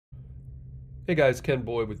Hey guys, Ken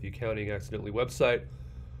Boyd with the Accounting Accidentally website,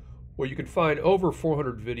 where you can find over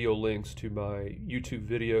 400 video links to my YouTube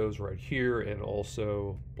videos right here and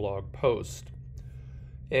also blog posts.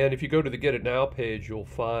 And if you go to the Get It Now page, you'll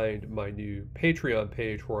find my new Patreon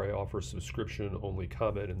page where I offer subscription-only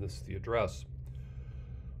comment, and this is the address.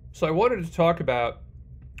 So I wanted to talk about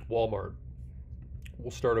Walmart.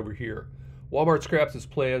 We'll start over here. Walmart scraps its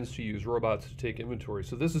plans to use robots to take inventory.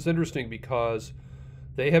 So this is interesting because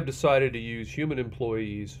they have decided to use human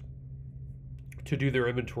employees to do their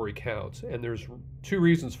inventory counts, and there's two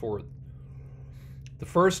reasons for it. The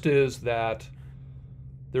first is that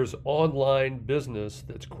there's online business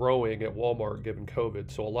that's growing at Walmart given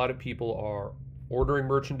COVID. So a lot of people are ordering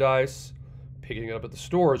merchandise, picking it up at the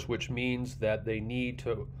stores, which means that they need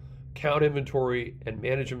to count inventory and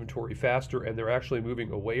manage inventory faster, and they're actually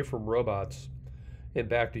moving away from robots and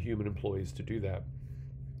back to human employees to do that.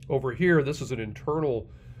 Over here, this is an internal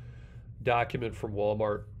document from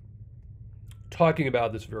Walmart talking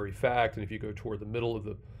about this very fact, and if you go toward the middle of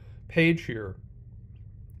the page here,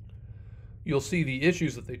 you'll see the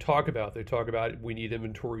issues that they talk about. They talk about we need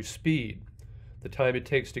inventory speed, the time it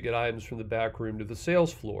takes to get items from the back room to the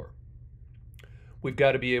sales floor. We've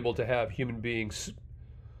got to be able to have human beings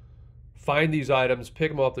find these items,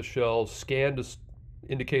 pick them off the shelves, scan to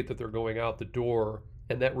indicate that they're going out the door,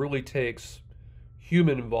 and that really takes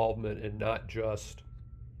human involvement and not just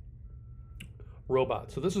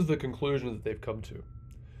robots. So this is the conclusion that they've come to.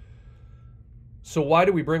 So why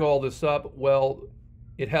do we bring all this up? Well,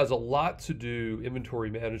 it has a lot to do, inventory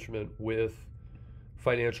management, with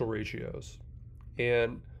financial ratios.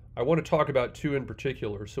 And I want to talk about two in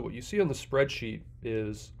particular. So what you see on the spreadsheet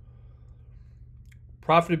is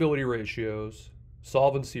profitability ratios,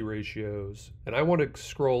 solvency ratios, and I want to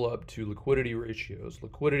scroll up to liquidity ratios.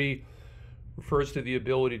 Liquidity refers to the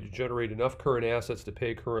ability to generate enough current assets to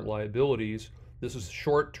pay current liabilities. This is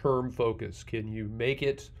short-term focus. Can you make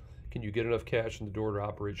it? Can you get enough cash in the door to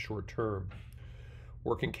operate short-term?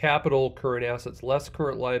 Working capital, current assets less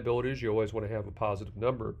current liabilities. You always want to have a positive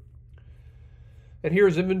number. And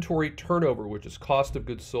here's inventory turnover, which is cost of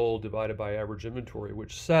goods sold divided by average inventory,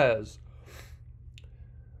 which says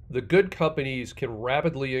the good companies can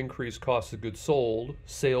rapidly increase cost of goods sold,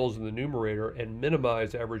 sales in the numerator, and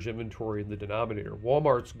minimize average inventory in the denominator.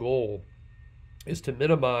 Walmart's goal is to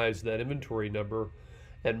minimize that inventory number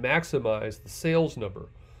and maximize the sales number.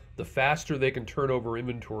 The faster they can turn over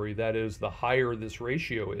inventory, that is, the higher this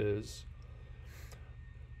ratio is,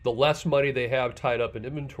 the less money they have tied up in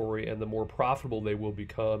inventory and the more profitable they will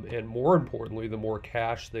become, and more importantly, the more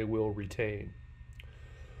cash they will retain.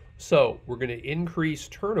 So we're going to increase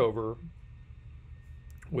turnover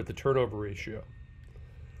with the turnover ratio.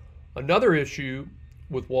 Another issue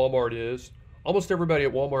with Walmart is almost everybody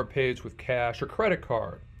at Walmart pays with cash or credit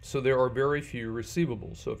card. So there are very few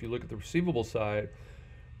receivables. So if you look at the receivable side,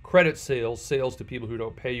 credit sales, sales to people who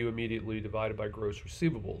don't pay you immediately divided by gross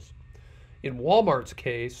receivables. In Walmart's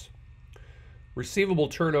case, receivable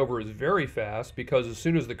turnover is very fast because as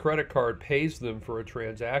soon as the credit card pays them for a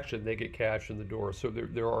transaction, they get cash in the door. So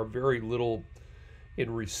there are very little in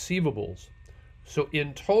receivables. So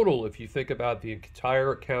in total, if you think about the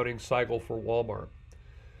entire accounting cycle for Walmart,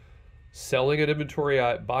 selling an inventory,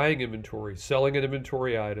 buying inventory, selling an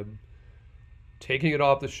inventory item, taking it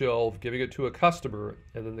off the shelf, giving it to a customer,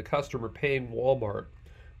 and then the customer paying Walmart,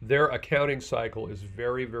 their accounting cycle is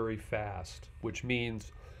very, very fast, which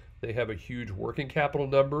means they have a huge working capital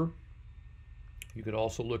number. You can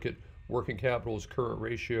also look at working capital as current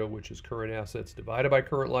ratio, which is current assets divided by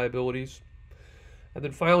current liabilities. And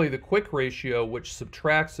then finally, the quick ratio, which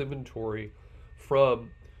subtracts inventory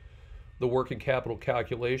from the working capital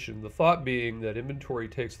calculation. The thought being that inventory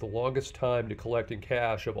takes the longest time to collect in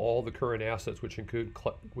cash of all the current assets, which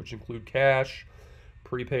include cash,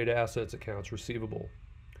 prepaid assets, accounts receivable.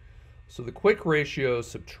 So the quick ratio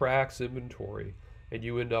subtracts inventory, and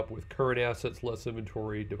you end up with current assets less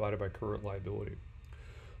inventory divided by current liability.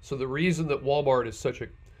 So the reason that Walmart is such a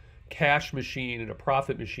cash machine and a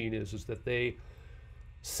profit machine is that they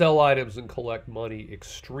sell items and collect money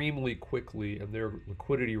extremely quickly, and their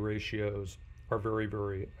liquidity ratios are very,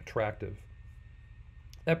 very attractive.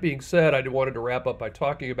 That being said, I wanted to wrap up by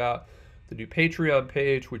talking about the new Patreon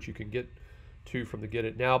page, which you can get to from the Get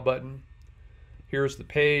It Now button. Here's the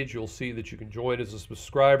page. You'll see that you can join as a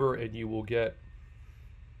subscriber, and you will get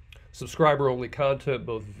subscriber-only content,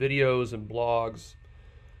 both videos and blogs,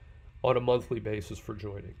 on a monthly basis for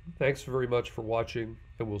joining. Thanks very much for watching,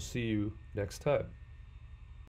 and we'll see you next time.